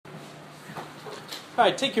All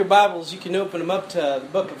right, take your Bibles. You can open them up to the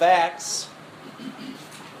book of Acts.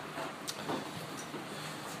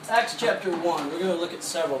 Acts chapter 1. We're going to look at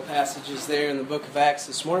several passages there in the book of Acts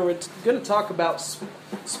this morning. We're going to talk about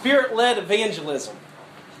Spirit-led evangelism.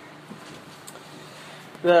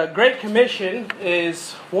 The Great Commission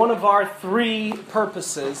is one of our three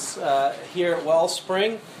purposes here at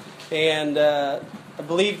Wellspring. And I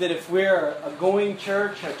believe that if we're a going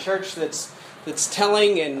church, a church that's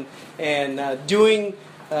telling and doing,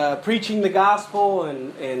 preaching the gospel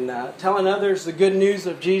and telling others the good news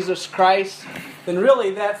of Jesus Christ, then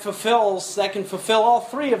really that can fulfill all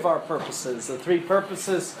three of our purposes. The three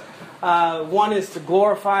purposes, one is to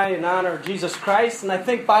glorify and honor Jesus Christ, and I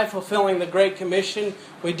think by fulfilling the Great Commission,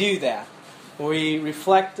 we do that. We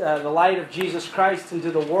reflect the light of Jesus Christ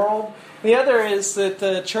into the world. The other is that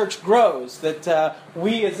the church grows, that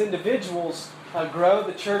we as individuals grow,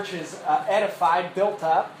 the church is edified, built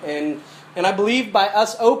up, and I believe by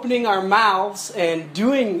us opening our mouths and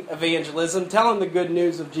doing evangelism, telling the good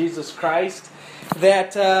news of Jesus Christ,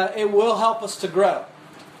 that it will help us to grow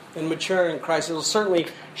and mature in Christ. It will certainly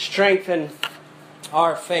strengthen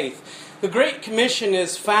our faith. The Great Commission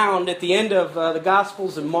is found at the end of the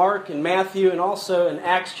Gospels in Mark and Matthew and also in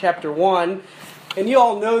Acts chapter 1. And you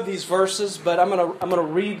all know these verses, but I'm going to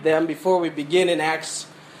read them before we begin in Acts.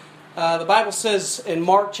 The Bible says in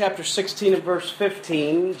Mark chapter 16 and verse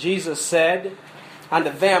 15, Jesus said unto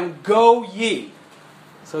them, "Go ye."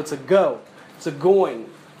 So it's a go. It's a going,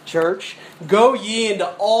 church. "Go ye into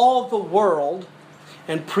all the world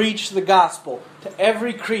and preach the gospel to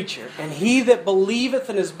every creature. And he that believeth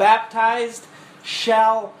and is baptized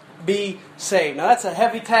shall be saved." Now that's a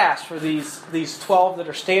heavy task for these 12 that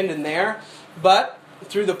are standing there. But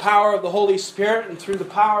through the power of the Holy Spirit and through the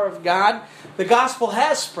power of God, the gospel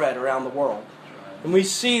has spread around the world. And we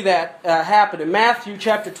see that happen. In Matthew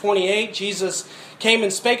chapter 28, Jesus came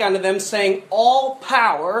and spake unto them, saying, "All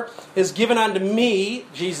power is given unto me,"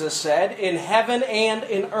 Jesus said, "in heaven and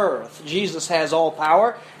in earth." Jesus has all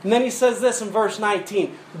power. And then he says this in verse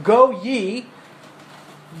 19, "Go ye,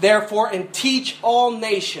 therefore, and teach all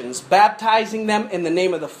nations, baptizing them in the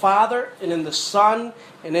name of the Father, and in the Son,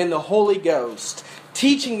 and in the Holy Ghost,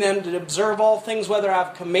 teaching them to observe all things whether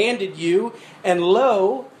I've commanded you. And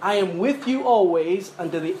lo, I am with you always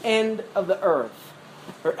unto the end of the earth,"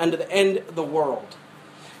 or unto the end of the world.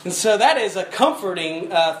 And so that is a comforting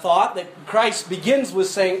thought that Christ begins with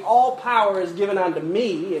saying, "All power is given unto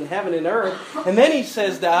me in heaven and earth." And then he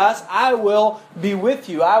says to us, "I will be with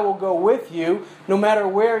you. I will go with you no matter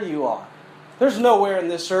where you are." There's nowhere in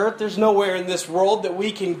this earth, there's nowhere in this world that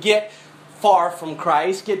we can get far from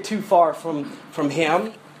Christ, get too far from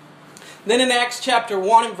Him. Then in Acts chapter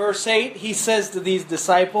 1 and verse 8, he says to these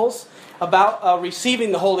disciples about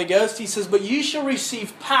receiving the Holy Ghost, he says, "But you shall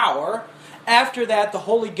receive power. After that, the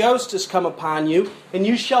Holy Ghost has come upon you, and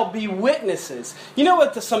you shall be witnesses." You know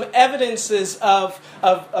what some evidences of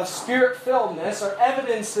Spirit-filledness or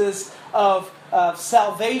evidences of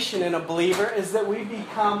salvation in a believer is that we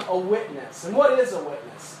become a witness. And what is a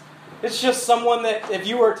witness? It's just someone that, if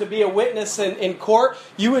you were to be a witness in court,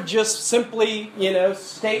 you would just simply,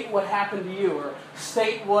 state what happened to you or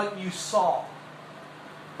state what you saw.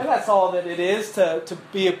 And that's all that it is to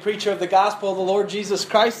be a preacher of the gospel of the Lord Jesus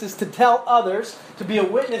Christ, is to tell others, to be a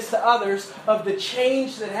witness to others of the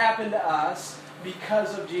change that happened to us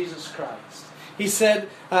because of Jesus Christ. He said,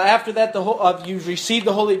 after that, you've received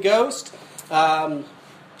the Holy Ghost,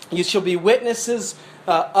 you shall be witnesses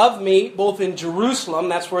of me, both in Jerusalem,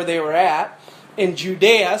 that's where they were at, in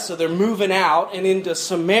Judea, so they're moving out, and into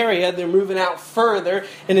Samaria, they're moving out further,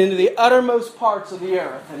 and into the uttermost parts of the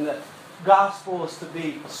earth, and the gospel is to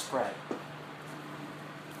be spread.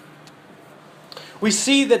 We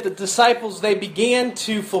see that the disciples, they began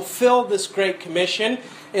to fulfill this Great Commission.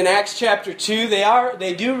 In Acts chapter 2,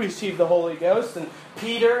 they do receive the Holy Ghost, and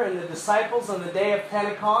Peter and the disciples on the day of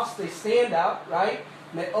Pentecost, they stand up, right?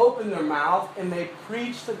 And they open their mouth and they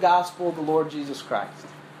preach the gospel of the Lord Jesus Christ.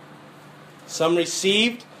 Some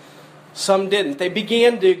received, some didn't. They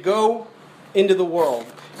began to go into the world.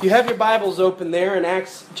 You have your Bibles open there in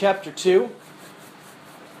Acts chapter 2.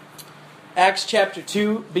 Acts chapter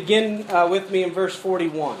 2, begin with me in verse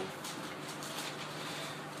 41.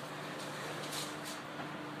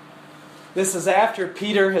 This is after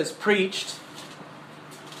Peter has preached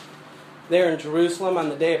there in Jerusalem on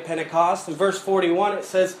the day of Pentecost. In verse 41 it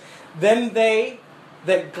says, "Then they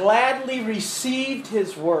that gladly received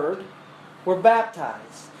his word were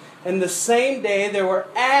baptized. And the same day there were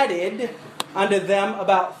added unto them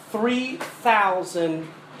about 3,000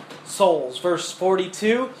 souls. Verse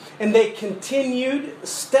 42, and they continued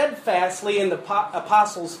steadfastly in the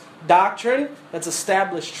apostles' doctrine, that's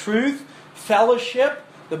established truth, fellowship,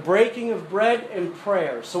 the breaking of bread, and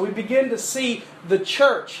prayer. So we begin to see the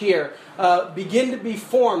church here begin to be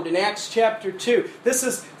formed in Acts chapter 2. This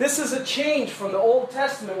is a change from the Old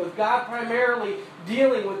Testament, with God primarily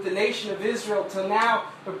dealing with the nation of Israel, to now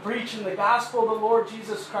preaching the gospel of the Lord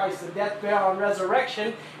Jesus Christ, the death, burial, and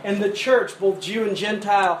resurrection, and the church, both Jew and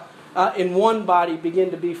Gentile, in one body begin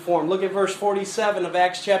to be formed. Look at verse 47 of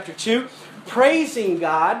Acts chapter 2. Praising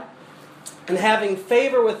God and having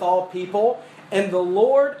favor with all people, and the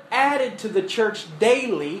Lord added to the church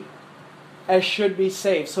daily as should be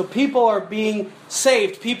saved. So people are being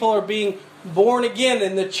saved. People are being born again,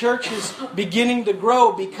 and the church is beginning to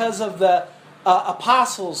grow because of the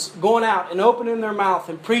apostles going out and opening their mouth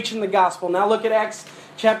and preaching the gospel. Now look at Acts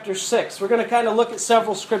chapter 6. We're going to kind of look at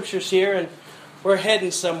several scriptures here, and we're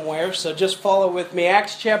heading somewhere, so just follow with me.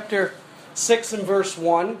 Acts chapter 6 and verse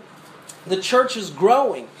 1. The church is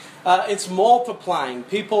growing. It's multiplying.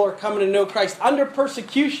 People are coming to know Christ under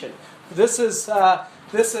persecution. This is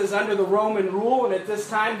under the Roman rule, and at this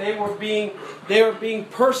time they were being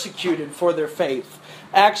persecuted for their faith.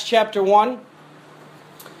 Acts chapter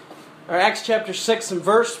 6 and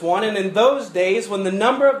verse 1. And in those days, when the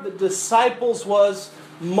number of the disciples was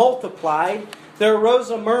multiplied, there arose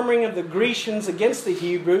a murmuring of the Grecians against the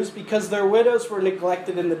Hebrews, because their widows were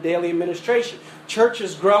neglected in the daily administration. Church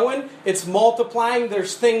is growing. It's multiplying.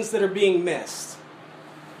 There's things that are being missed.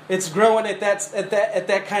 It's growing at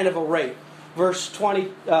that kind of a rate. Verse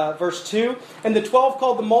 2. And the 12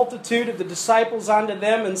 called the multitude of the disciples unto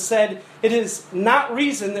them, and said, It is not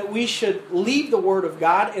reason that we should leave the word of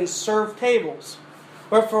God and serve tables.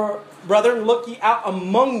 Wherefore, brethren, look ye out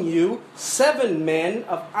among you 7 men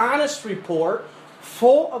of honest report,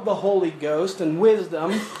 full of the Holy Ghost and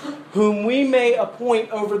wisdom, whom we may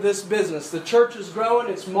appoint over this business. The church is growing,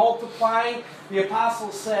 it's multiplying. The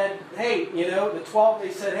apostles said, hey, the 12,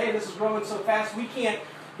 they said, hey, this is growing so fast, we can't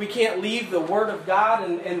leave the Word of God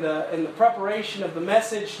and the preparation of the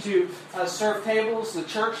message to serve tables. The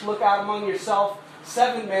church, look out among yourself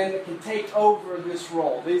 7 men that can take over this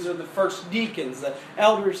role. These are the first deacons, the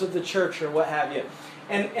elders of the church, or what have you.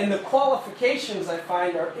 And the qualifications I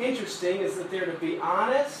find are interesting, is that they're to be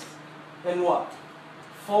honest and what?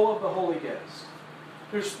 Full of the Holy Ghost.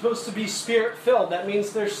 They're supposed to be Spirit-filled. That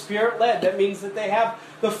means they're Spirit-led. That means that they have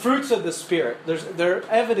the fruits of the Spirit. There's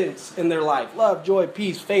evidence in their life. Love, joy,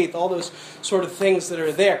 peace, faith, all those sort of things that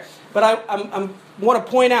are there. But I want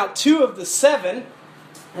to point out 2 of the 7,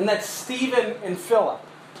 and that's Stephen and Philip.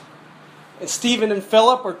 And Stephen and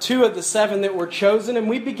Philip are 2 of the 7 that were chosen. And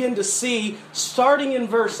we begin to see, starting in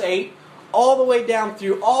verse 8, all the way down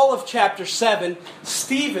through all of chapter 7,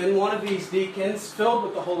 Stephen, one of these deacons, filled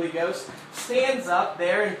with the Holy Ghost, stands up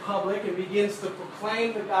there in public and begins to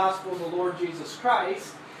proclaim the gospel of the Lord Jesus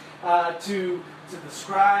Christ to the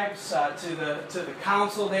scribes, to the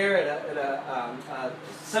council there at a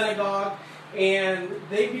synagogue. And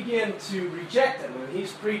they begin to reject him. And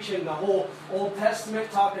he's preaching the whole Old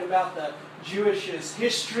Testament, talking about the Jewish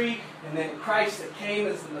history, and then Christ that came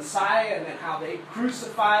as the Messiah, and then how they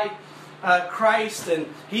crucified Christ. And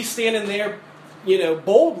he's standing there,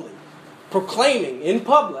 boldly proclaiming in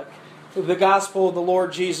public the gospel of the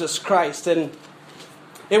Lord Jesus Christ. And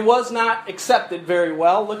it was not accepted very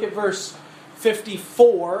well. Look at verse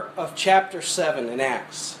 54 of chapter 7 in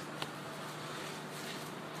Acts.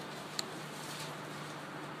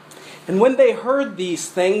 And when they heard these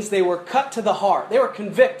things, they were cut to the heart. They were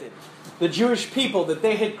convicted, the Jewish people, that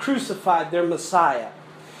they had crucified their Messiah.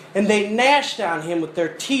 And they gnashed on him with their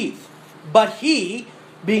teeth. But he,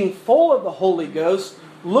 being full of the Holy Ghost,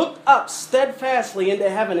 looked up steadfastly into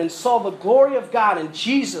heaven and saw the glory of God and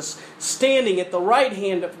Jesus standing at the right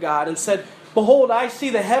hand of God, and said, Behold, I see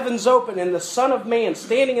the heavens open and the Son of Man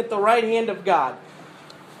standing at the right hand of God.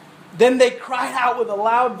 Then they cried out with a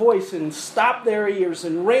loud voice and stopped their ears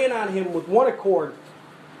and ran on him with one accord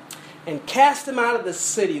and cast him out of the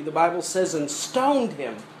city, the Bible says, and stoned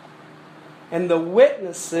him. And the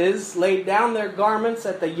witnesses laid down their garments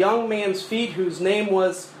at the young man's feet, whose name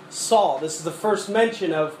was Saul. This is the first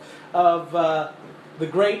mention of the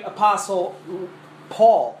great apostle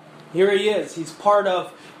Paul. Here he is.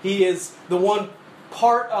 He is the one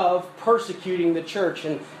part of persecuting the church,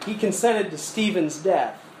 and he consented to Stephen's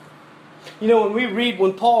death. When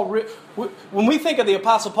we think of the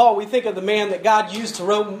Apostle Paul, we think of the man that God used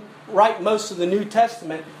to write most of the New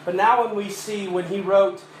Testament. But now when he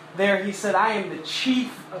wrote there, he said, I am the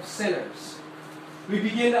chief of sinners. We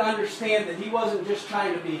begin to understand that he wasn't just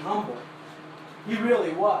trying to be humble. He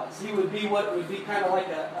really was. He would be what would be kind of like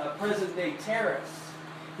a present-day terrorist.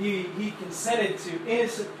 He consented to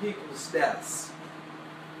innocent people's deaths.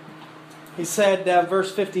 He said,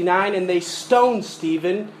 verse 59, and they stoned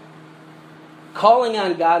Stephen, calling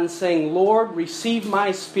on God and saying, Lord, receive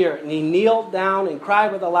my spirit. And he kneeled down and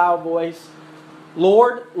cried with a loud voice,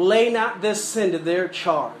 Lord, lay not this sin to their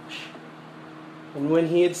charge. And when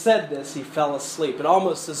he had said this, he fell asleep. It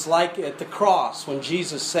almost is like at the cross when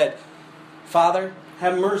Jesus said, Father,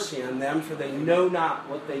 have mercy on them, for they know not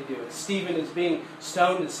what they do. As Stephen is being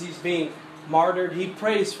stoned, as he's being martyred, he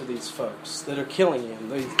prays for these folks that are killing him,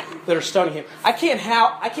 that are stoning him. I can't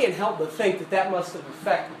help but think that must have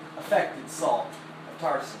affected Saul of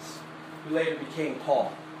Tarsus, who later became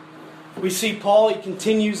Paul. We see Paul, he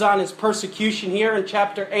continues on his persecution here in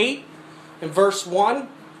chapter 8, in verse 1.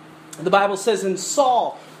 The Bible says, and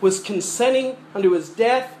Saul was consenting unto his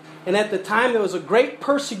death, and at the time there was a great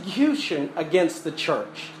persecution against the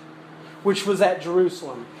church, which was at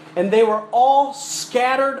Jerusalem. And they were all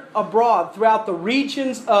scattered abroad throughout the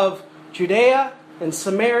regions of Judea and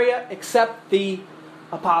Samaria, except the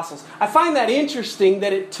apostles. I find that interesting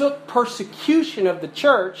that it took persecution of the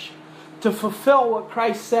church to fulfill what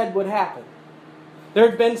Christ said would happen. There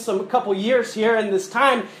had been a couple years here in this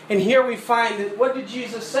time, and here we find that, what did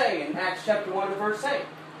Jesus say in Acts chapter 1 and verse 8?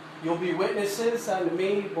 You'll be witnesses unto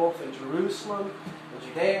me both in Jerusalem, and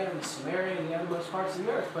Judea, and Samaria, and the uttermost parts of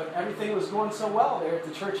the earth. But everything was going so well there at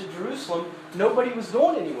the church of Jerusalem, nobody was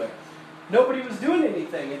going anywhere. Nobody was doing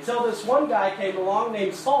anything until this one guy came along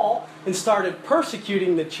named Saul and started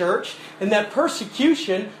persecuting the church. And that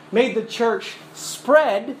persecution made the church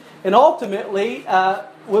spread, and ultimately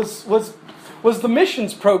was the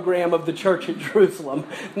missions program of the church at Jerusalem.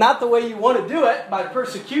 Not the way you want to do it, by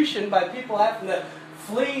persecution, by people having to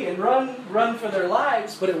flee and run for their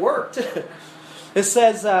lives, but it worked. It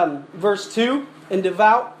says, verse 2, and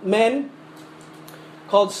devout men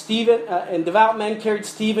carried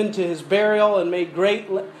Stephen to his burial and made great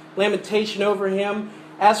lamentation over him.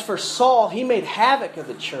 As for Saul, he made havoc of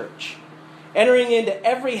the church, entering into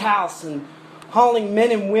every house and hauling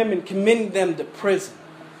men and women, committing them to prison.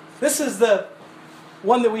 This is the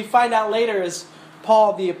one that we find out later is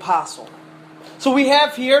Paul the Apostle. So we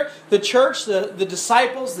have here the church, the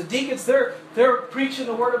disciples, the deacons, they're preaching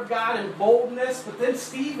the Word of God in boldness, but then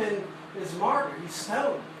Stephen is martyred, he's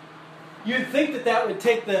stoned. You'd think that would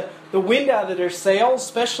take the wind out of their sails,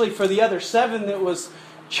 especially for the other 7 that was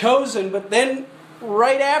chosen, but then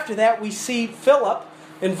right after that we see Philip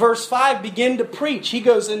in verse 5 begin to preach. He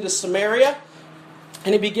goes into Samaria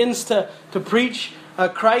and he begins to preach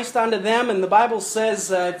Christ unto them, and the Bible says,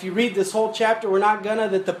 if you read this whole chapter,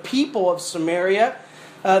 that the people of Samaria,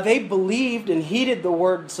 they believed and heeded the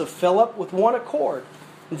words of Philip with one accord.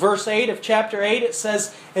 In verse 8 of chapter 8 it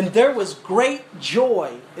says, and there was great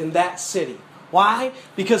joy in that city. Why?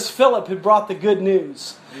 Because Philip had brought the good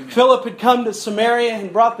news. Amen. Philip had come to Samaria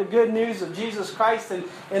and brought the good news of Jesus Christ,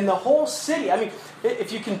 and the whole city. I mean,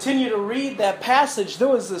 if you continue to read that passage, there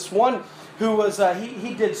was this one who was,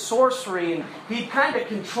 he did sorcery, and he kind of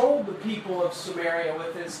controlled the people of Samaria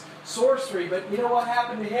with his sorcery. But you know what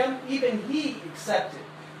happened to him? Even he accepted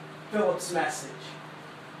Philip's message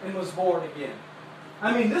and was born again.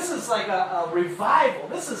 I mean, this is like a revival.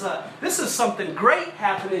 This is something great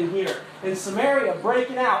happening here in Samaria,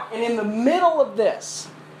 breaking out. And in the middle of this,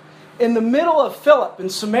 in the middle of Philip in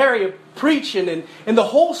Samaria preaching, and the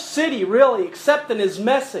whole city really accepting his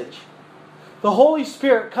message, the Holy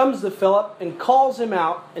Spirit comes to Philip and calls him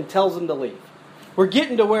out and tells him to leave. We're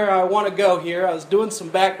getting to where I want to go here. I was doing some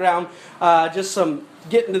background, just some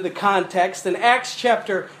getting to the context. In Acts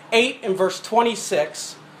chapter 8 and verse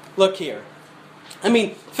 26, look here. I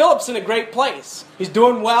mean, Philip's in a great place. He's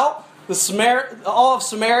doing well. All of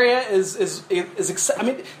Samaria is I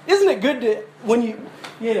mean, isn't it good to, when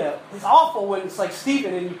you know, it's awful when it's like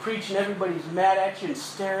Stephen and you preach and everybody's mad at you and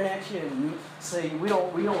staring at you and say, we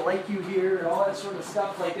don't like you here and all that sort of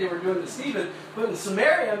stuff like they were doing to Stephen. But in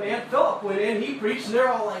Samaria, man, Philip went in, he preached, and they're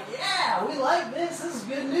all like, yeah, we like this. This is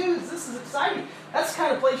good news. This is exciting. That's the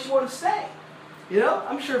kind of place you want to stay. You know,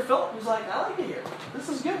 I'm sure Philip was like, I like it here. This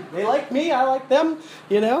is good. They like me. I like them.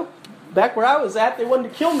 You know, back where I was at, they wanted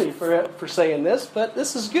to kill me for saying this, but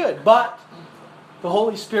this is good. But the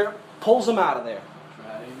Holy Spirit pulls him out of there.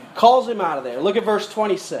 Calls him out of there. Look at verse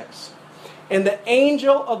 26. And the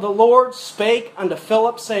angel of the Lord spake unto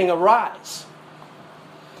Philip, saying, Arise,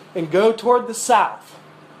 and go toward the south,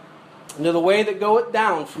 into the way that goeth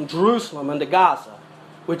down from Jerusalem unto Gaza,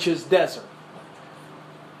 which is desert.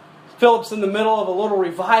 Philip's in the middle of a little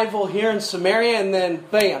revival here in Samaria, and then,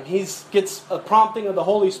 bam, he gets a prompting of the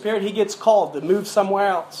Holy Spirit. He gets called to move somewhere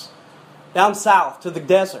else. down south to the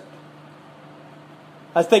desert.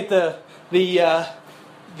 I think the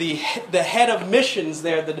head of missions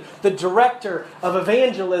there, the director of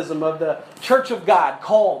evangelism of the Church of God,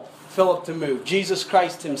 called Philip to move, Jesus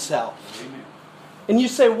Christ himself. Amen. And you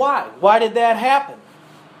say, why? Why did that happen?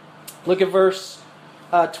 Look at verse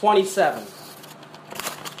 27.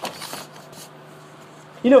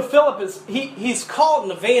 You know, Philip he's called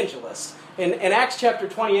an evangelist. In Acts chapter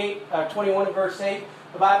 21 and verse 8,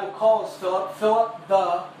 the Bible calls Philip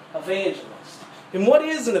the evangelist. And what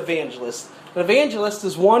is an evangelist? An evangelist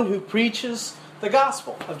is one who preaches the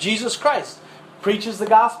gospel of Jesus Christ, preaches the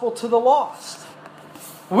gospel to the lost.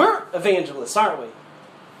 We're evangelists, aren't we?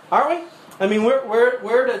 Aren't we? I mean,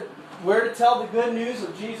 we're to tell the good news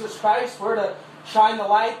of Jesus Christ. We're to shine the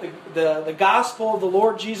light, the gospel of the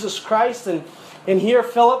Lord Jesus Christ. And here,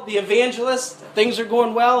 Philip, the evangelist, things are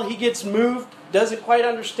going well. He gets moved, doesn't quite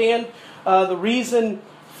understand the reason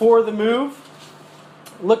for the move.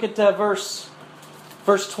 Look at verse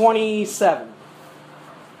 27.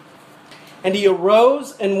 And he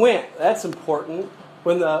arose and went. That's important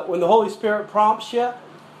when the Holy Spirit prompts you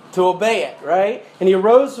to obey it, right? And he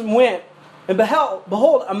arose and went. And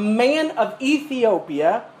behold, a man of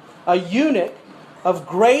Ethiopia, a eunuch of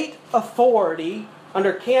great authority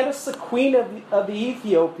under Candace, the queen of the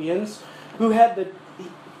Ethiopians, who had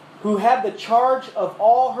the charge of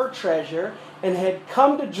all her treasure and had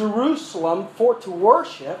come to Jerusalem to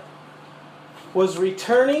worship, was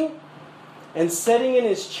returning and sitting in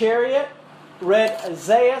his chariot, read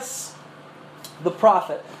Isaiah the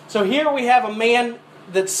prophet. So here we have a man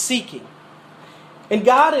that's seeking. And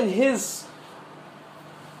God in His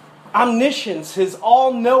omniscience, His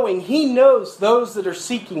all-knowing, He knows those that are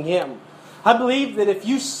seeking Him. I believe that if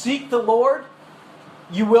you seek the Lord,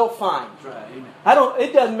 you will find. Right. Amen.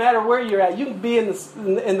 It doesn't matter where you're at. You can be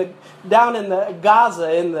down in the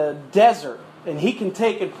Gaza in the desert, and He can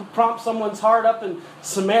take and prompt someone's heart up in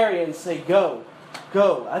Samaria and say, "Go,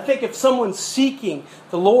 go." I think if someone's seeking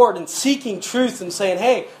the Lord and seeking truth and saying,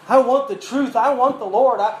 "Hey, I want the truth. I want the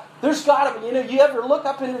Lord." There's got to be. You ever look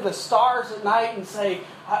up into the stars at night and say,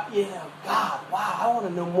 "God, wow, I want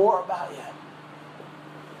to know more about You."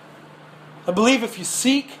 I believe if you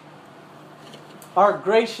seek, our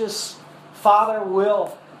gracious Father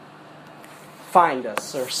will find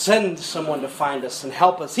us or send someone to find us and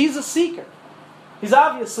help us. He's a seeker. He's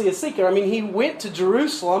obviously a seeker. I mean, he went to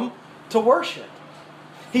Jerusalem to worship.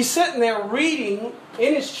 He's sitting there reading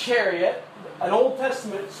in his chariot an Old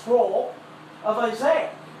Testament scroll of Isaiah.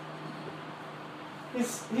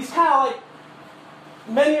 He's kind of like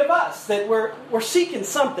many of us, that we're seeking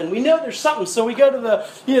something. We know there's something, so we go to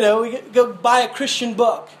we go buy a Christian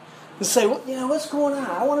book and say, what's going on?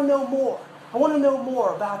 I want to know more. I want to know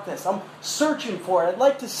more about this. I'm searching for it. I'd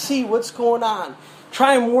like to see what's going on.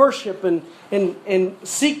 Try and worship and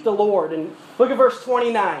seek the Lord. And look at verse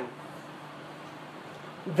 29.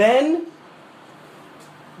 Then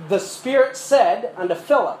the Spirit said unto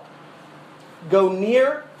Philip, "Go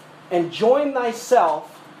near and join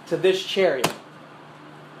thyself to this chariot."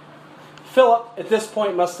 Philip, at this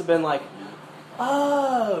point, must have been like,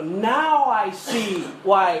 "Oh, now I see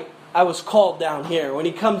why I was called down here." When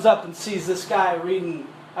he comes up and sees this guy reading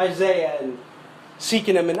Isaiah and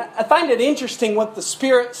seeking him. And I find it interesting what the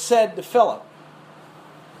Spirit said to Philip.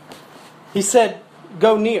 He said,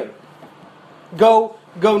 "Go near. Go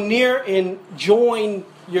near and join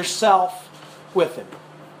yourself with Him."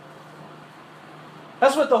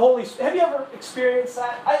 That's what the Holy Spirit... Have you ever experienced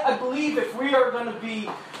that? I believe if we are going to be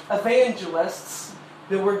evangelists,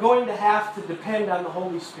 that we're going to have to depend on the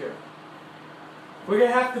Holy Spirit. We're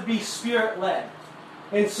going to have to be Spirit-led.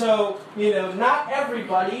 And so, not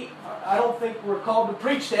everybody, I don't think we're called to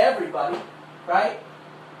preach to everybody, right?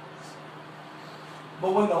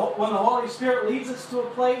 But when the Holy Spirit leads us to a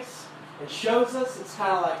place and shows us, it's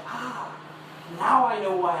kind of like, now I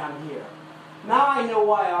know why I'm here. Now I know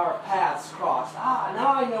why our paths crossed.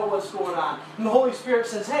 Now I know what's going on. And the Holy Spirit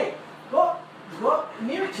says, "Hey, go up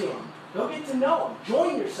near to Him. Go get to know Him.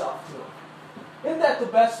 Join yourself to Him." Isn't that the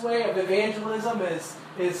best way of evangelism?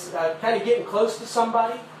 Is kind of getting close to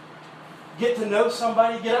somebody, get to know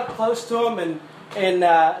somebody, get up close to them, and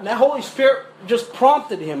that Holy Spirit just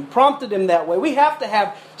prompted him that way. We have to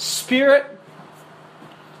have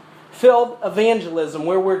Spirit-filled evangelism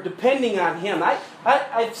where we're depending on Him.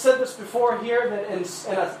 I've said this before here that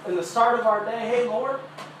in the start of our day, "Hey Lord,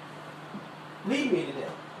 lead me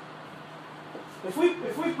today." If we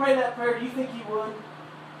pray that prayer, do you think He would?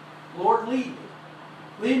 "Lord, lead me.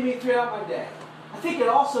 Lead me throughout my day." I think it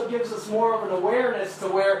also gives us more of an awareness to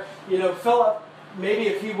where, Philip, maybe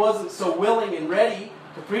if he wasn't so willing and ready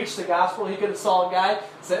to preach the gospel. He could have saw a guy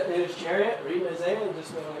sitting in his chariot reading Isaiah and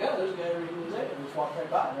just been like, oh, there's a guy reading Isaiah, and just walked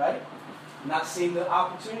right by, right? Not seen the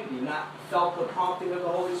opportunity, not felt the prompting of the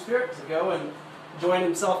Holy Spirit to go and join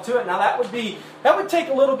himself to it. Now that would take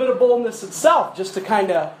a little bit of boldness itself, just to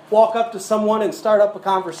kind of walk up to someone and start up a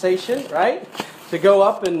conversation, right? To go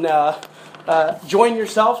up and join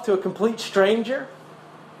yourself to a complete stranger.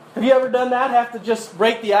 Have you ever done that? Have to just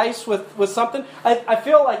break the ice with something? I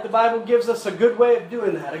feel like the Bible gives us a good way of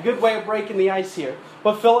doing that, a good way of breaking the ice here.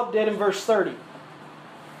 What Philip did in verse 30.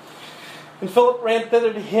 And Philip ran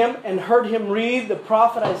thither to him and heard him read the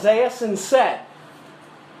prophet Isaiah and said,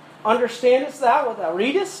 Understandest thou what thou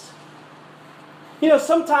readest? You know,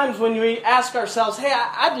 sometimes when we ask ourselves, hey,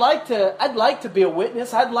 I'd like to be a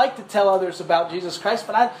witness, I'd like to tell others about Jesus Christ,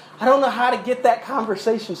 but I don't know how to get that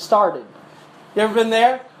conversation started. You ever been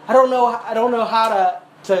there? I don't know how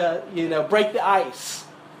to break the ice.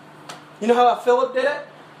 You know how Philip did it?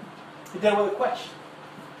 He did it with a question.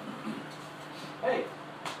 Hey,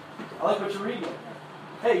 I like what you're reading.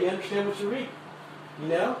 Hey, you understand what you're reading? You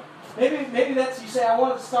know? Maybe that's, you say, I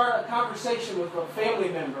want to start a conversation with a family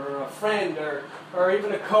member or a friend or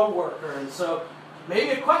even a coworker. And so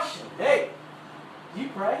maybe a question. Hey, do you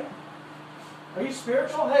pray? Are you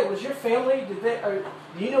spiritual? Hey, was your family,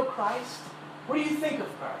 do you know Christ? What do you think of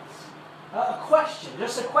Christ? A question.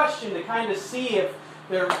 Just a question to kind of see if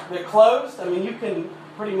they're closed. I mean, you can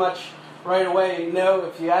pretty much right away know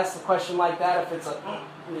if you ask the question like that, if it's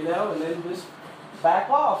and then just back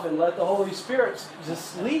off and let the Holy Spirit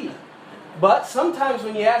just lead. But sometimes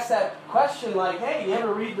when you ask that question like, hey, you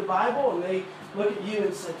ever read the Bible? And they look at you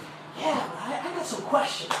and say, yeah, I got some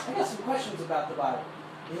questions. I got some questions about the Bible.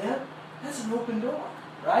 Yeah? That's an open door,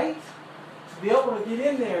 right? To be able to get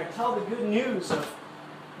in there and tell the good news of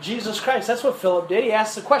Jesus Christ. That's what Philip did. He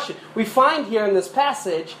asked the question. We find here in this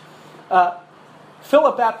passage,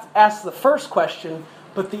 Philip asked the first question,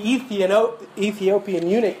 but the Ethiopian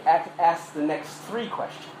eunuch asked the next three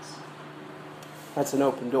questions. That's an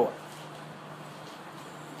open door.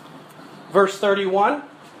 Verse 31.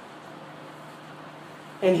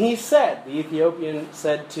 And he said, the Ethiopian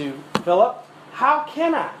said to Philip, how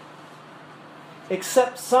can I,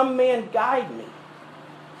 except some man guide me?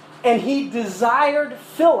 And he desired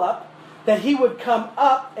Philip that he would come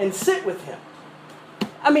up and sit with him.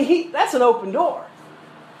 I mean, that's an open door.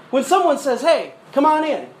 When someone says, hey, come on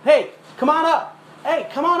in. Hey, come on up. Hey,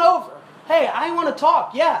 come on over. Hey, I want to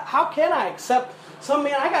talk. Yeah, how can I accept some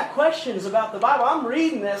man? I got questions about the Bible. I'm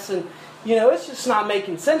reading this and, it's just not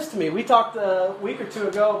making sense to me. We talked a week or two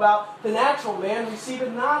ago about the natural man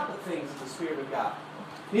receiving not the things of the Spirit of God.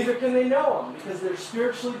 Neither can they know them because they're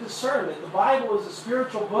spiritually discerned. The Bible is a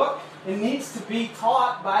spiritual book and needs to be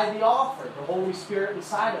taught by the author, the Holy Spirit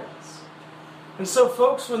inside of us. And so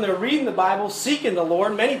folks, when they're reading the Bible, seeking the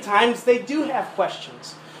Lord, many times they do have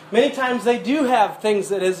questions. Many times they do have things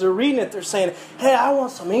that as they're reading it, they're saying, hey, I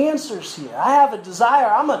want some answers here. I have a desire.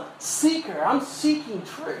 I'm a seeker. I'm seeking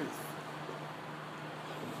truth.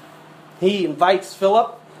 He invites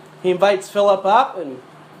Philip up and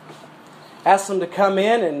asks him to come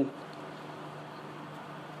in and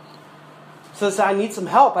says, I need some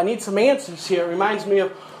help. I need some answers here. It reminds me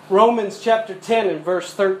of Romans chapter 10 and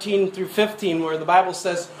verse 13 through 15 where the Bible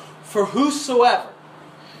says, for whosoever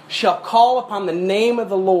shall call upon the name of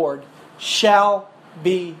the Lord shall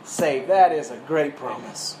be saved. That is a great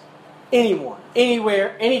promise. Anyone,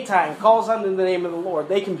 anywhere, anytime calls on the name of the Lord,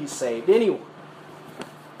 they can be saved. Anyone.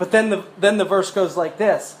 But then the verse goes like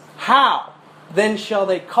this. How then shall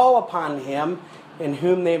they call upon him in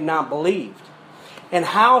whom they have not believed? And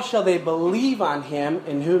how shall they believe on him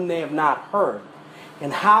in whom they have not heard?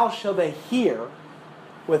 And how shall they hear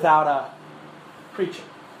without a preacher?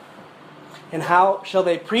 And how shall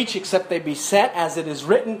they preach except they be sent? As it is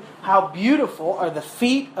written, how beautiful are the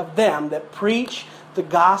feet of them that preach the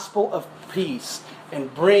gospel of peace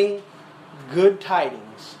and bring good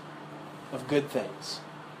tidings of good things.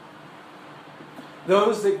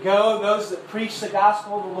 Those that go, those that preach the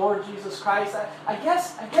gospel of the Lord Jesus Christ. I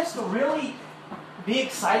guess to really be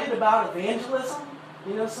excited about evangelism,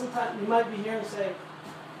 sometimes you might be here and say,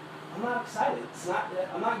 I'm not excited.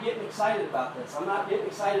 I'm not getting excited about this. I'm not getting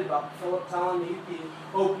excited about Philip telling the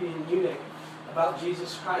Ethiopian eunuch about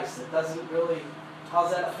Jesus Christ. It doesn't really, how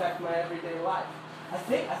does that affect my everyday life? I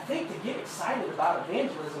think to get excited about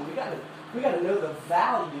evangelism, we got to know the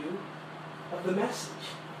value of the message.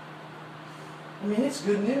 I mean, it's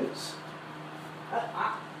good news.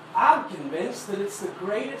 I'm convinced that it's the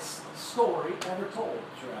greatest story ever told.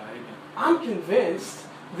 That's right. I'm convinced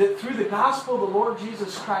that through the gospel of the Lord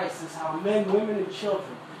Jesus Christ is how men, women, and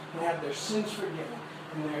children can have their sins forgiven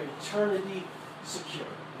and their eternity secure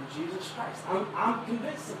in Jesus Christ. I'm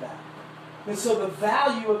convinced of that. And so the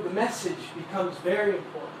value of the message becomes very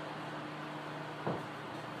important.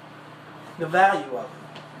 The value of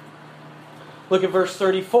it. Look at verse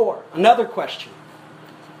 34. Another question.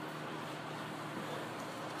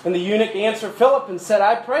 And the eunuch answered Philip and said,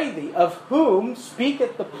 I pray thee, of whom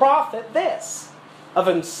speaketh the prophet this? Of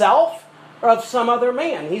himself or of some other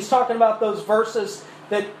man? He's talking about those verses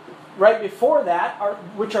that right before that,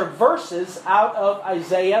 which are verses out of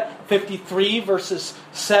Isaiah 53, verses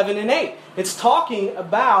 7 and 8. It's talking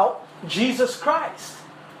about Jesus Christ.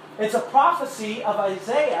 It's a prophecy of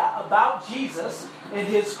Isaiah about Jesus and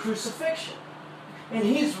His crucifixion. And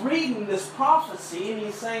he's reading this prophecy and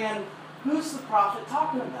he's saying, who's the prophet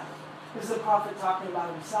talking about? Is the prophet talking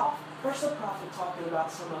about himself? Or is the prophet talking about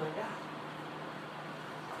some other guy?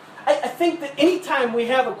 I think that anytime we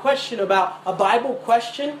have a question about a Bible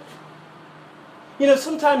question,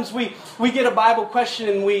 sometimes we get a Bible question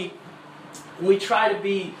and we try to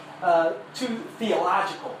be too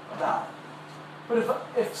theological about it. But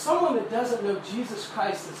if someone that doesn't know Jesus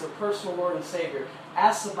Christ as their personal Lord and Savior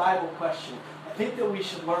asks a Bible question, I think that we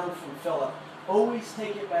should learn from Philip. Always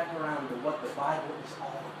take it back around to what the Bible is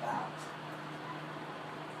all about.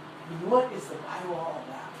 And what is the Bible all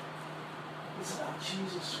about? It's about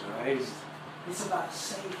Jesus Christ. It's about a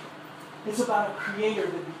Savior. It's about a Creator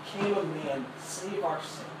that became a man to save our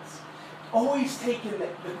sins. Always taking the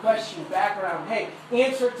question back around. Hey,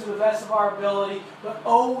 answer it to the best of our ability, but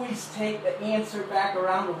always take the answer back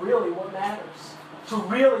around to really what matters. To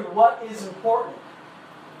really what is important.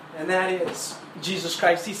 And that is Jesus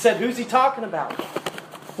Christ. He said, who's he talking about?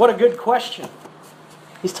 What a good question.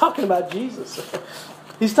 He's talking about Jesus.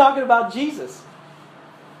 He's talking about Jesus.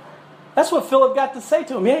 That's what Philip got to say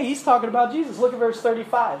to him. Yeah, he's talking about Jesus. Look at verse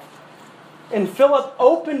 35. And Philip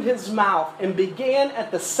opened his mouth and began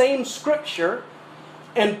at the same scripture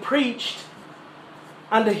and preached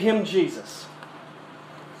unto him Jesus.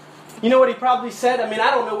 You know what he probably said?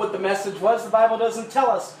 I don't know what the message was. The Bible doesn't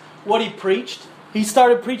tell us what he preached. He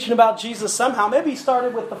started preaching about Jesus somehow. Maybe he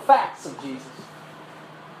started with the facts of Jesus.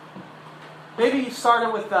 Maybe he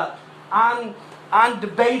started with the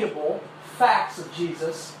undebatable facts of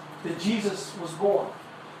Jesus, that Jesus was born.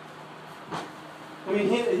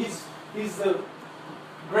 He's the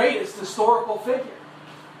greatest historical figure.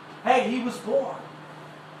 Hey, he was born.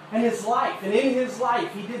 And his life, and in his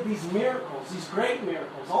life, he did these miracles, these great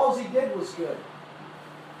miracles. All he did was good.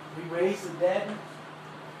 He raised the dead,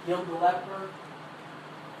 healed the leper,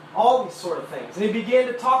 all these sort of things. And he began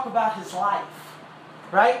to talk about his life,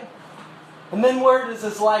 right? And then where does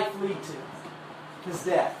his life lead to? His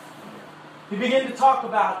death. He began to talk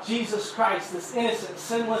about Jesus Christ, this innocent,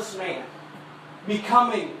 sinless man,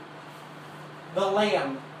 becoming the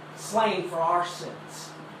Lamb slain for our sins.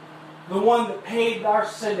 The one that paid our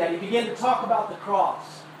sin debt. He began to talk about the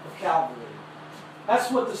cross of Calvary.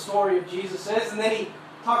 That's what the story of Jesus is. And then he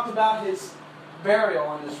talked about his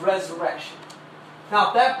burial and his resurrection. Now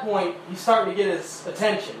at that point, he's starting to get his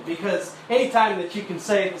attention, because anytime that you can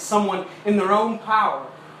say that someone in their own power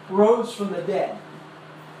rose from the dead,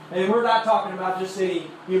 and we're not talking about just any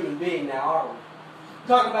human being now, are we? We're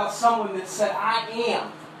talking about someone that said, I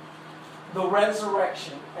am the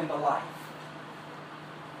resurrection and the life.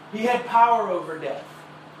 He had power over death.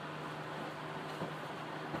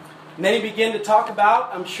 And then he began to talk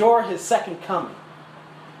about, I'm sure, his second coming.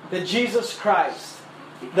 That Jesus Christ,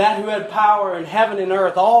 that who had power in heaven and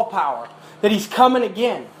earth, all power, that He's coming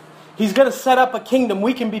again. He's going to set up a kingdom.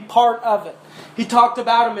 We can be part of it. He talked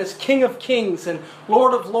about Him as King of Kings and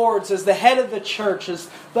Lord of Lords, as the head of the church, as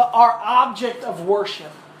our object of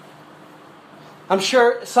worship. I'm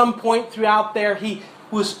sure at some point throughout there, He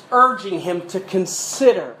was urging him to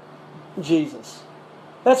consider Jesus.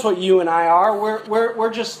 That's what you and I are.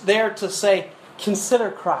 We're just there to say,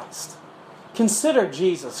 consider Christ. Consider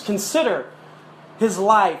Jesus. Consider His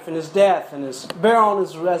life and His death and His burial and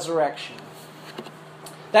His resurrection.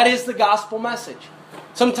 That is the gospel message.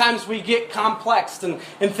 Sometimes we get complexed and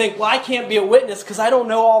think, well, I can't be a witness because I don't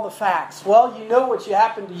know all the facts. Well, you know what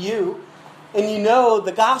happened to you, and you know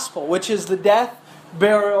the gospel, which is the death,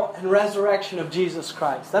 burial, and resurrection of Jesus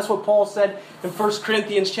Christ. That's what Paul said in 1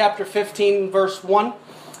 Corinthians chapter 15, verse 1.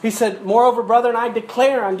 He said, moreover, brethren, I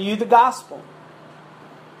declare unto you the gospel.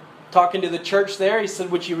 Talking to the church there, he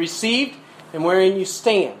said, which you received and wherein you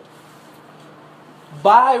stand.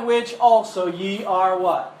 By which also ye are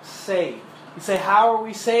what? Saved. You say, how are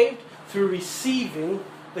we saved? Through receiving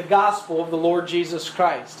the gospel of the Lord Jesus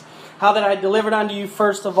Christ. How that I delivered unto you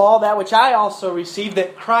first of all that which I also received,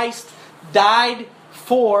 that Christ died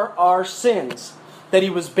for our sins that he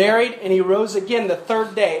was buried, and he rose again the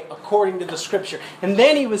third day, according to the Scripture. And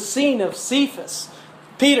then he was seen of Cephas,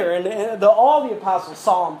 Peter, and all the apostles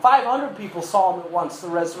saw him. 500 people saw him at once, the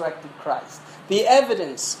resurrected Christ. The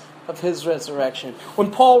evidence of his resurrection.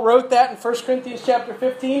 When Paul wrote that in 1 Corinthians chapter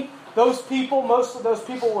 15, most of those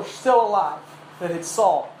people were still alive that had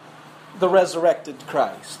saw the resurrected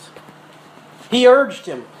Christ. He urged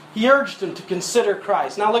him to consider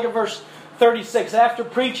Christ. Now look at verse 36. After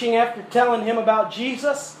telling him about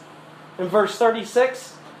Jesus, in verse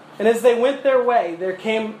 36, and as they went their way, they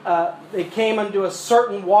came unto a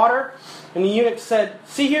certain water, and the eunuch said,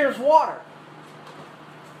 "See, here's water.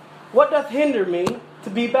 What doth hinder me to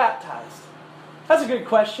be baptized?" That's a good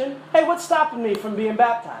question. Hey, what's stopping me from being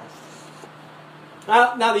baptized?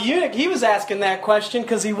 Now the eunuch, he was asking that question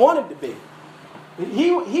because he wanted to be.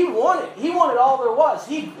 He wanted all there was.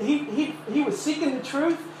 He was seeking the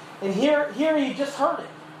truth, and here he just heard it.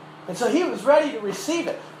 And so he was ready to receive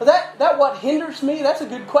it. But that what hinders me, that's a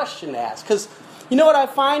good question to ask. Because you know what I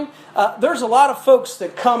find? There's a lot of folks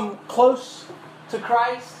that come close to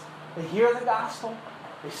Christ. They hear the gospel.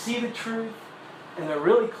 They see the truth. And they're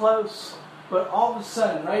really close. But all of a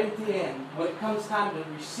sudden, right at the end, when it comes time to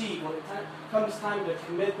receive, when it comes time to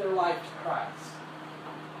commit their life to Christ,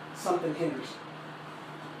 something hinders them.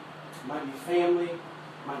 It might be family, it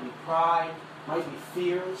might be pride, it might be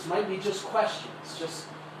fears, it might be just questions, just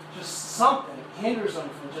something hinders them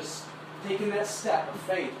from just taking that step of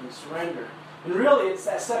faith and surrender. And really, it's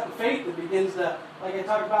that step of faith that begins to, like I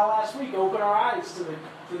talked about last week, open our eyes to the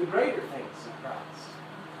greater things in Christ.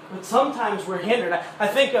 But sometimes we're hindered. I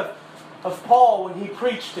think of Paul when he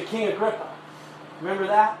preached to King Agrippa. Remember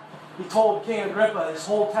that? He told King Agrippa his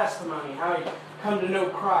whole testimony, how he come to know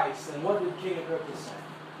Christ. And what did King Agrippa say?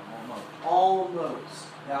 Almost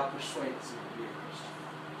thou persuadest me to be a Christian.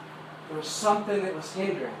 There was something that was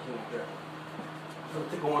hindering King Agrippa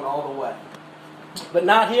from going all the way. But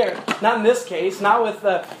not here. Not in this case. Not with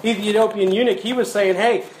the Ethiopian eunuch. He was saying,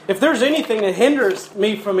 hey, if there's anything that hinders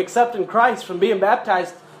me from accepting Christ, from being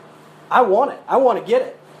baptized, I want it. I want to get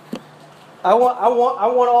it. I want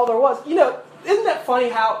all there was. You know, isn't that funny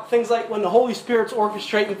how things like when the Holy Spirit's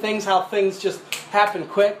orchestrating things, how things just happen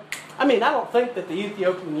quick? I mean, I don't think that the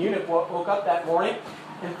Ethiopian eunuch woke up that morning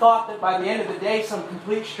and thought that by the end of the day some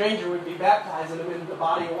complete stranger would be baptizing him into the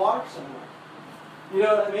body of water somewhere. You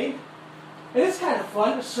know what I mean? And it's kind of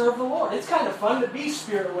fun to serve the Lord. It's kind of fun to be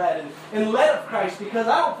Spirit-led and led of Christ, because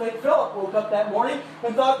I don't think Philip woke up that morning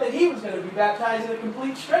and thought that he was going to be baptizing a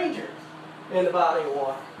complete stranger in the body of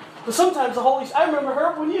water. But sometimes I remember,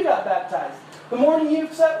 Herb, when you got baptized. The day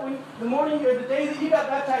that you got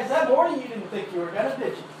baptized, that morning you didn't think you were going to,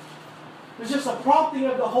 did you? It was just a prompting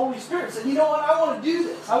of the Holy Spirit. Said, you know what, I want to do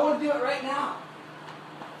this. I want to do it right now.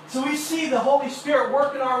 So we see the Holy Spirit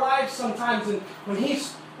work in our lives sometimes, and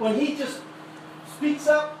when He just speaks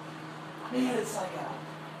up, man, it's like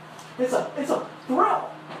it's a thrill.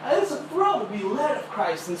 It's a thrill to be led of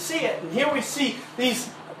Christ and see it. And here we see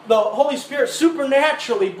the Holy Spirit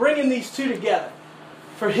supernaturally bringing these two together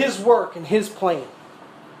for His work and His plan.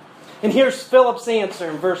 And here's Philip's answer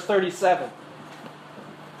in verse 37.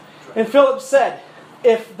 And Philip said,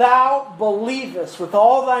 if thou believest with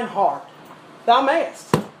all thine heart, thou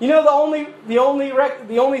mayest. You know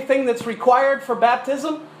the only thing that's required for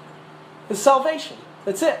baptism is salvation.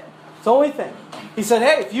 That's it. It's the only thing. He said,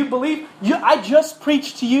 hey, if you believe, I just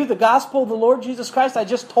preached to you the gospel of the Lord Jesus Christ. I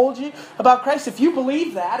just told you about Christ. If you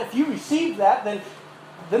believe that, if you receive that, then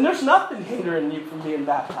there's nothing hindering you from being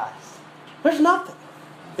baptized. There's nothing.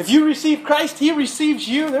 If you receive Christ, He receives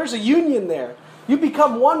you. There's a union there. You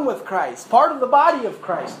become one with Christ, part of the body of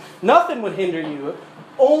Christ. Nothing would hinder you,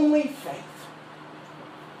 only faith.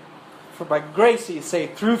 For by grace He is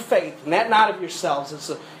saved through faith, and that not of yourselves. It's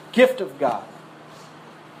a gift of God,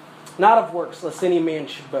 not of works, lest any man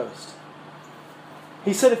should boast.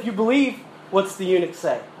 He said, if you believe, what's the eunuch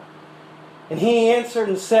say? And he answered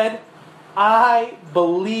and said, I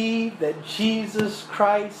believe that Jesus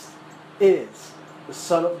Christ is the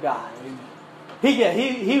Son of God.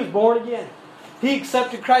 He was born again. He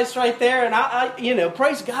accepted Christ right there, and I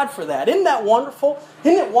praise God for that. Isn't that wonderful?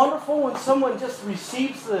 Isn't it wonderful when someone just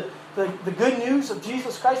receives the good news of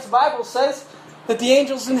Jesus Christ? The Bible says that the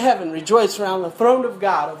angels in heaven rejoice around the throne of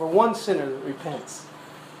God over one sinner that repents.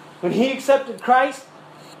 When he accepted Christ,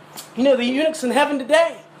 the eunuch's in heaven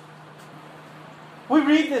today. We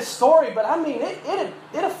read this story, but I mean, it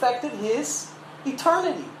affected his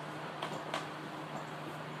eternity.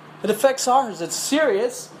 It affects ours. It's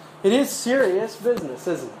serious. It is serious business,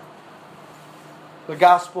 isn't it? The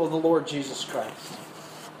gospel of the Lord Jesus Christ.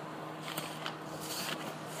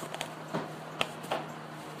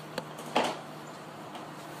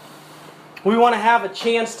 We want to have a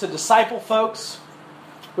chance to disciple folks.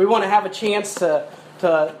 We want to have a chance to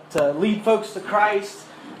lead folks to Christ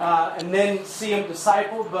and then see them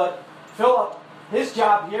discipled. But Philip, his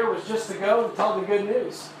job here was just to go and tell the good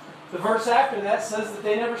news. The verse after that says that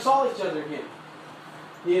they never saw each other again.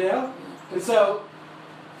 You know? And so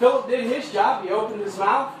Philip did his job. He opened his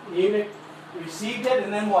mouth. The eunuch received it.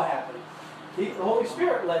 And then what happened? The Holy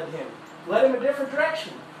Spirit led him. Led him a different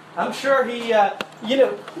direction. I'm sure he,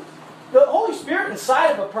 the Holy Spirit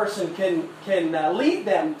inside of a person can lead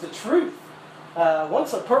them to truth.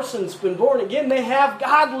 Once a person's been born again, they have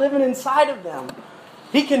God living inside of them.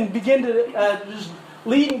 He can begin to just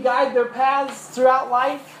lead and guide their paths throughout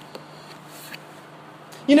life.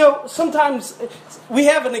 You know, sometimes we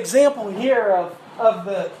have an example here of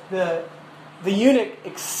the eunuch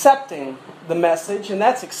accepting the message, and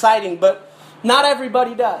that's exciting, but not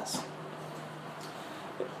everybody does.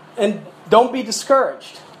 And don't be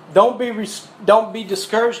discouraged. Don't be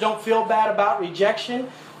discouraged. Don't feel bad about rejection,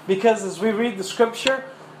 because as we read the Scripture,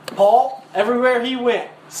 Paul, everywhere he went,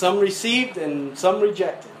 some received and some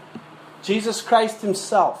rejected. Jesus Christ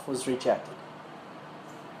himself was rejected.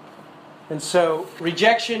 And so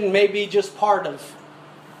rejection may be just part of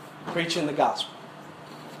preaching the gospel.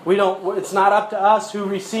 It's not up to us who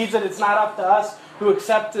receives it. It's not up to us who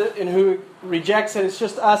accepts it and who rejects it. It's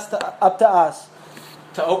just up to us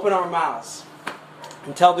to open our mouths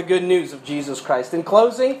and tell the good news of Jesus Christ. In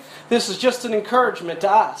closing, this is just an encouragement to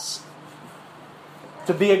us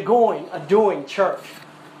to be a doing church.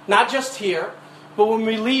 Not just here, but when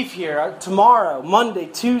we leave here, tomorrow, Monday,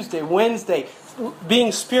 Tuesday, Wednesday,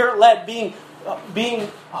 being Spirit-led,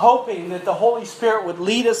 hoping that the Holy Spirit would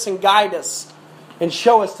lead us and guide us and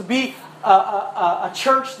show us to be a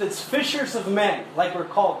church that's fishers of men, like we're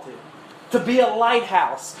called to. To be a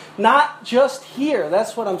lighthouse. Not just here,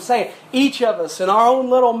 that's what I'm saying. Each of us in our own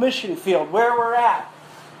little mission field, where we're at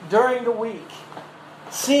during the week,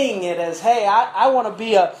 seeing it as, hey, I want to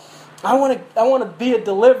be a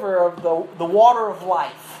deliverer of the water of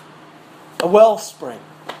life, a wellspring.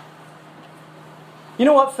 You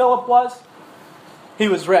know what Philip was? He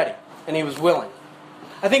was ready and he was willing.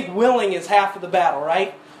 I think willing is half of the battle,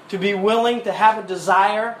 right? To be willing, to have a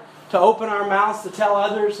desire, to open our mouths to tell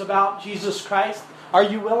others about Jesus Christ. Are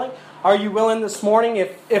you willing? Are you willing this morning?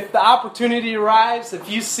 If the opportunity arrives, if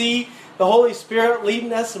you see the Holy Spirit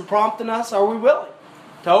leading us and prompting us, are we willing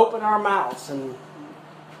to open our mouths and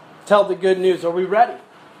tell the good news? Are we ready?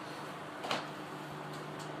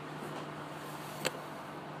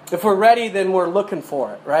 If we're ready, then we're looking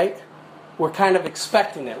for it, right? We're kind of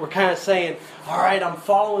expecting it. We're kind of saying, all right, I'm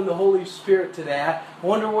following the Holy Spirit today. I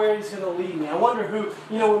wonder where He's going to lead me. I wonder who,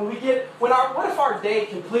 what if our day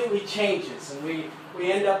completely changes and we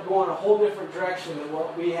end up going a whole different direction than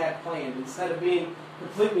what we had planned? Instead of being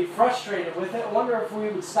completely frustrated with it, I wonder if we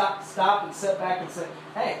would stop and sit back and say,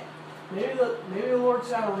 hey, maybe the Lord's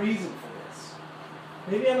got a reason for this.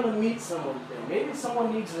 Maybe I'm going to meet someone today. Maybe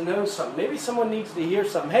someone needs to know something. Maybe someone needs to hear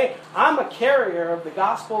something. Hey, I'm a carrier of the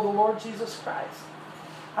gospel of the Lord Jesus Christ.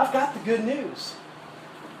 I've got the good news.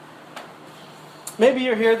 Maybe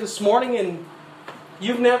you're here this morning and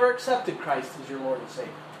you've never accepted Christ as your Lord and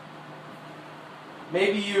Savior.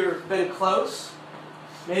 Maybe you've been close.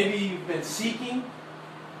 Maybe you've been seeking.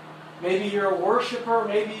 Maybe you're a worshiper.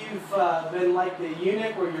 Maybe you've been like the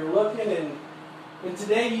eunuch where you're looking and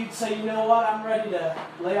today you'd say, you know what, I'm ready to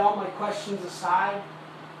lay all my questions aside.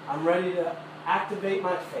 I'm ready to activate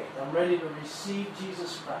my faith. I'm ready to receive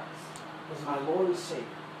Jesus Christ as my Lord and Savior.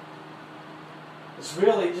 It's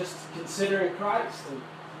really just considering Christ. And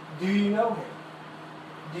do you know Him?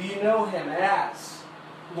 Do you know Him as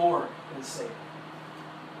Lord and Savior?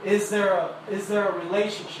 Is there a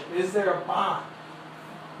relationship? Is there a bond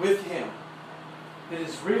with Him that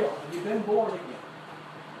is real? Have you been born again?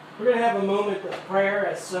 We're going to have a moment of prayer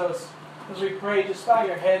as we pray. Just bow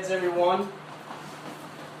your heads, everyone.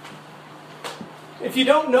 If you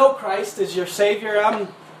don't know Christ as your Savior, I'm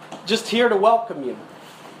just here to welcome you.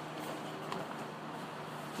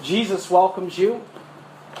 Jesus welcomes you.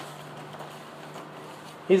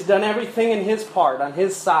 He's done everything in His part, on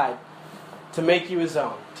His side, to make you His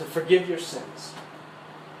own, to forgive your sins.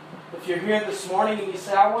 If you're here this morning and you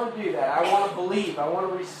say, I want to do that, I want to believe, I want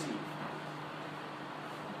to receive.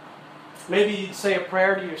 Maybe you'd say a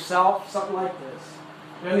prayer to yourself, something like this.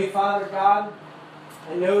 Heavenly Father God,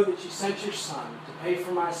 I know that you sent your Son to pay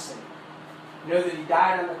for my sin. I know that He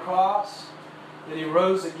died on the cross, that He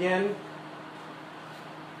rose again.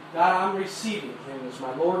 God, I'm receiving Him as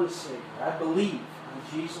my Lord and Savior. I believe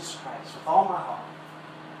in Jesus Christ with all my heart.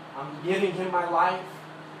 I'm giving Him my life.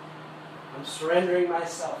 I'm surrendering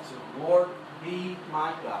myself to Him. Lord, be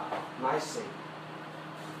my God, my Savior.